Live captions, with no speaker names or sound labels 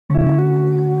How's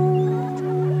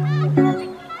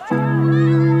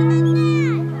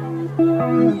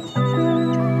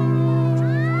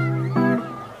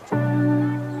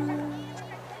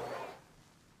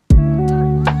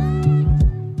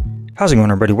it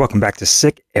going, everybody? Welcome back to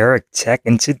Sick Eric Tech,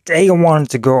 and today I wanted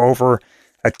to go over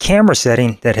a camera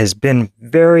setting that has been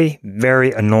very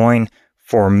annoying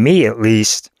for me, at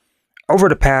least over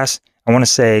the past, I want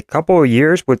to say, a couple of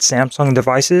years with Samsung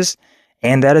devices,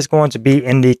 and that is going to be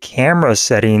in the camera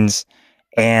settings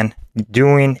and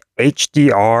doing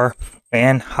HDR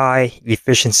and high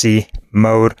efficiency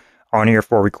mode on here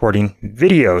for recording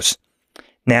videos.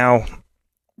 Now,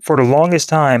 for the longest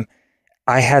time,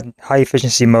 I had high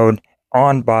efficiency mode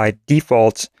on by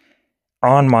default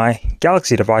on my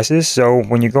Galaxy devices. So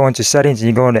when you go into settings and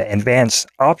you go into advanced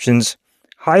options,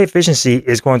 high efficiency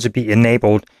is going to be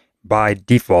enabled by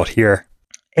default here.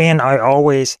 And I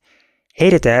always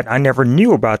hated that. I never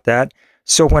knew about that.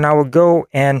 So when I would go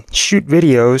and shoot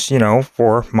videos,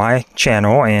 for my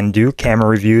channel and do camera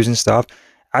reviews and stuff,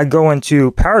 I'd go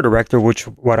into Power Director, which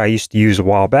what I used to use a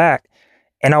while back,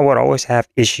 and I would always have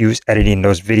issues editing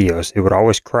those videos. It would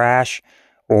always crash,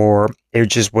 or it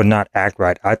just would not act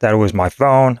right. I thought it was my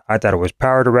phone. I thought it was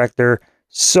Power Director.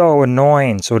 So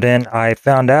annoying. So then I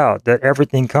found out that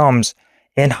everything comes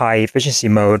in high efficiency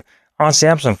mode on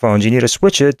Samsung phones. You need to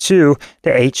switch it to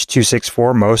the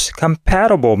H.264 most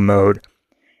compatible mode.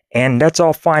 And that's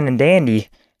all fine and dandy.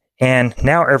 And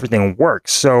now everything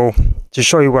works. So to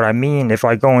show you what I mean, if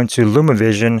I go into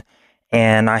LumaVision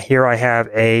and I have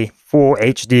a full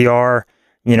HDR,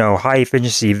 high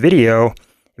efficiency video,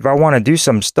 if I want to do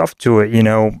some stuff to it,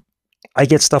 I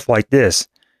get stuff like this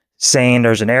saying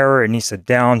there's an error. It needs to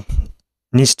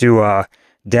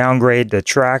downgrade the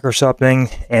track or something,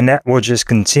 and that will just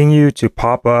continue to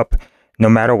pop up no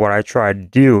matter what I try to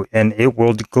do, and it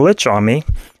will glitch on me.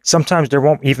 Sometimes there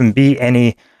won't even be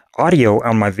any audio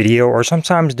on my video, or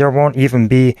sometimes there won't even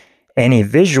be any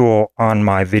visual on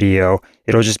my video.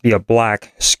 It'll just be a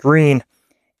black screen,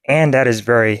 and that is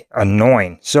very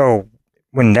annoying. So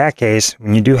in that case,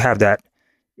 when you do have that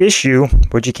issue,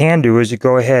 what you can do is you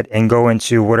go ahead and go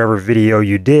into whatever video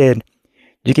you did.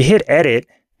 You can hit edit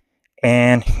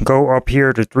and go up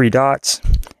here to three dots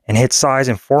and hit size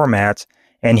and format.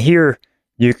 And here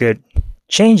you could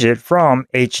change it from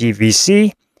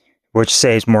HEVC, which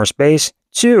saves more space,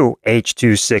 to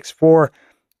H.264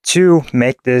 to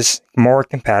make this more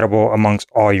compatible amongst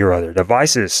all your other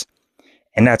devices.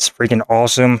 And that's freaking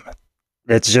awesome.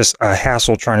 It's just a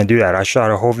hassle trying to do that. I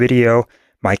shot a whole video,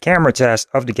 my camera test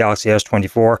of the Galaxy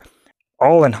S24,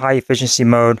 all in high efficiency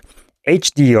mode,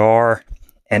 HDR,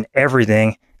 and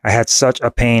everything. I had such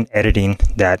a pain editing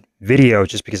that video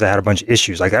just because I had a bunch of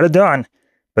issues. I got it done,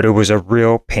 but it was a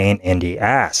real pain in the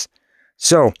ass.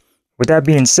 So with that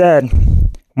being said,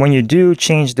 when you do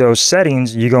change those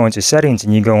settings, you go into settings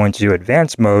and you go into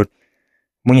advanced mode.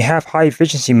 When you have high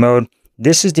efficiency mode,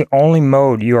 this is the only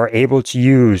mode you are able to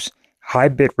use high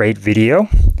bitrate video,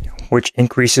 which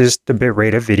increases the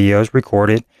bitrate of videos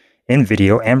recorded in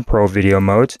video and pro video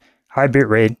modes. High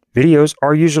bitrate videos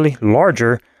are usually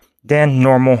larger than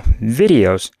normal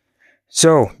videos.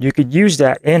 So you could use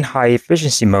that in high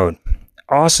efficiency mode.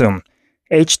 Awesome.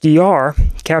 HDR,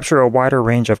 capture a wider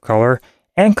range of color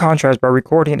and contrast by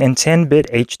recording in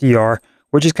 10-bit HDR,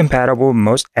 which is compatible with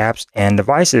most apps and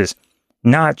devices.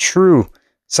 Not true.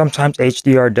 Sometimes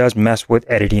HDR does mess with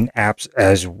editing apps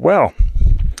as well.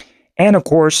 And of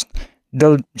course,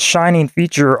 the shining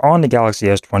feature on the Galaxy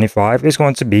S25 is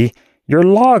going to be your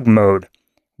log mode,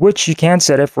 which you can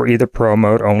set it for either pro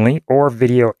mode only or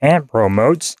video and pro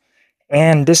modes.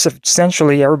 And this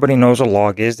essentially, everybody knows what a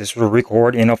log is. This will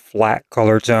record in a flat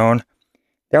color tone.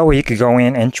 That way you could go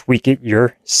in and tweak it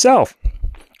yourself.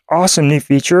 Awesome new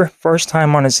feature, first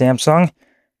time on a Samsung,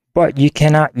 but you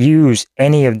cannot use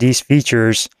any of these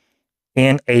features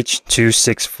in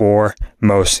H.264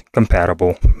 most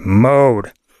compatible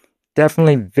mode.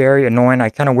 Definitely very annoying. I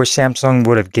kind of wish Samsung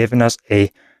would have given us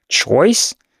a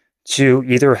choice to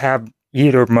either have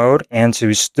either mode and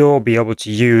to still be able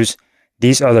to use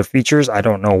these other features. I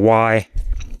don't know why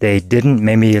they didn't.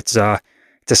 Maybe it's a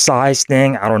size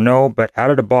thing. I don't know. But out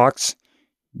of the box,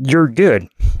 you're good.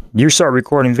 You start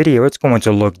recording video, it's going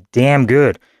to look damn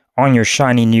good on your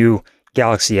shiny new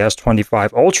Galaxy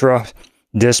S25 Ultra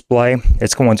display.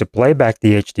 It's going to play back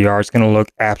the HDR. It's going to look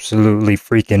absolutely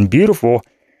freaking beautiful.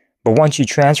 But once you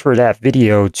transfer that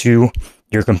video to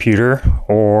your computer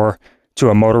or to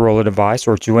a Motorola device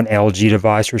or to an LG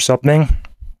device or something,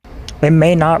 it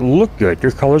may not look good.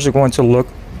 Your colors are going to look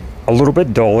a little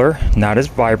bit duller, not as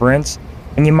vibrant,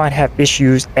 and you might have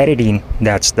issues editing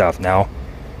that stuff. Now,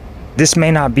 This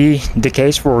may not be the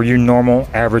case for you normal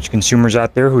average consumers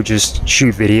out there who just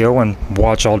shoot video and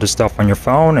watch all this stuff on your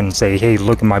phone and say, hey,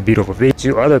 look at my beautiful video.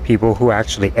 To other people who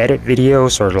actually edit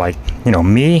videos, or like,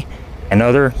 me and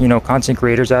other, content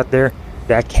creators out there,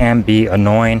 that can be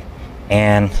annoying,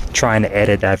 and trying to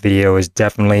edit that video is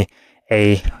definitely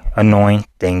a annoying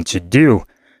thing to do.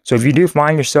 So if you do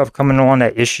find yourself coming on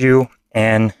that issue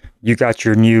and you got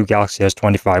your new Galaxy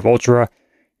S25 Ultra,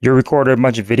 you recorded a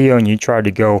bunch of video and you tried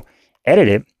to go edit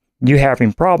it, you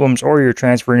having problems, or you're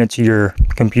transferring it to your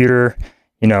computer,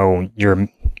 your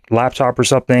laptop or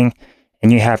something,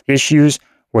 and you have issues,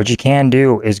 what you can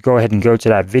do is go ahead and go to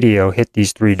that video, hit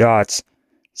these three dots,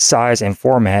 size and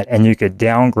format, and you could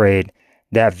downgrade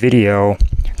that video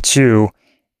to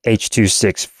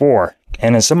H.264.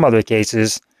 And in some other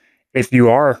cases, if you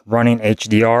are running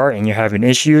HDR and you're having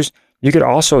issues, you could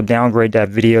also downgrade that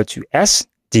video to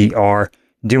SDR,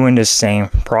 doing the same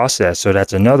process. So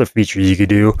that's another feature you could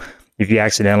do. If you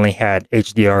accidentally had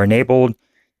HDR enabled,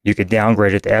 you could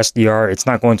downgrade it to SDR. It's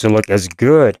not going to look as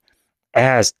good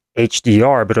as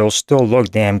HDR, but it'll still look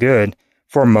damn good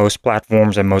for most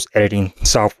platforms and most editing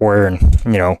software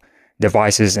and,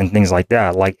 devices and things like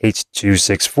that. Like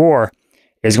H.264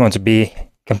 is going to be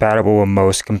compatible with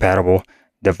most compatible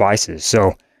devices.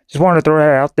 So just wanted to throw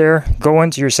that out there. Go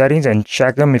into your settings and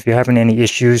check them if you're having any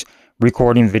issues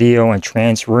recording video and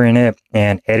transferring it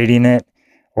and editing it,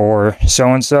 or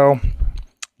so and so.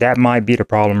 That might be the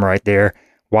problem right there.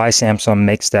 Why Samsung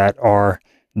makes that our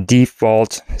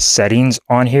default settings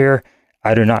on here,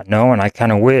 I do not know, and I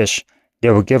kind of wish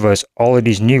they would give us all of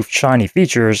these new shiny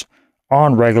features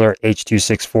on regular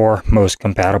H.264 most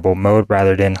compatible mode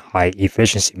rather than high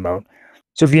efficiency mode.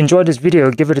 So if you enjoyed this video,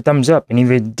 give it a thumbs up, and if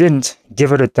you didn't,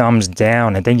 give it a thumbs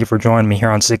down. And thank you for joining me here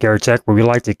on Sick Air Tech, where we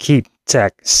like to keep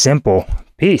tech simple.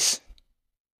 Peace.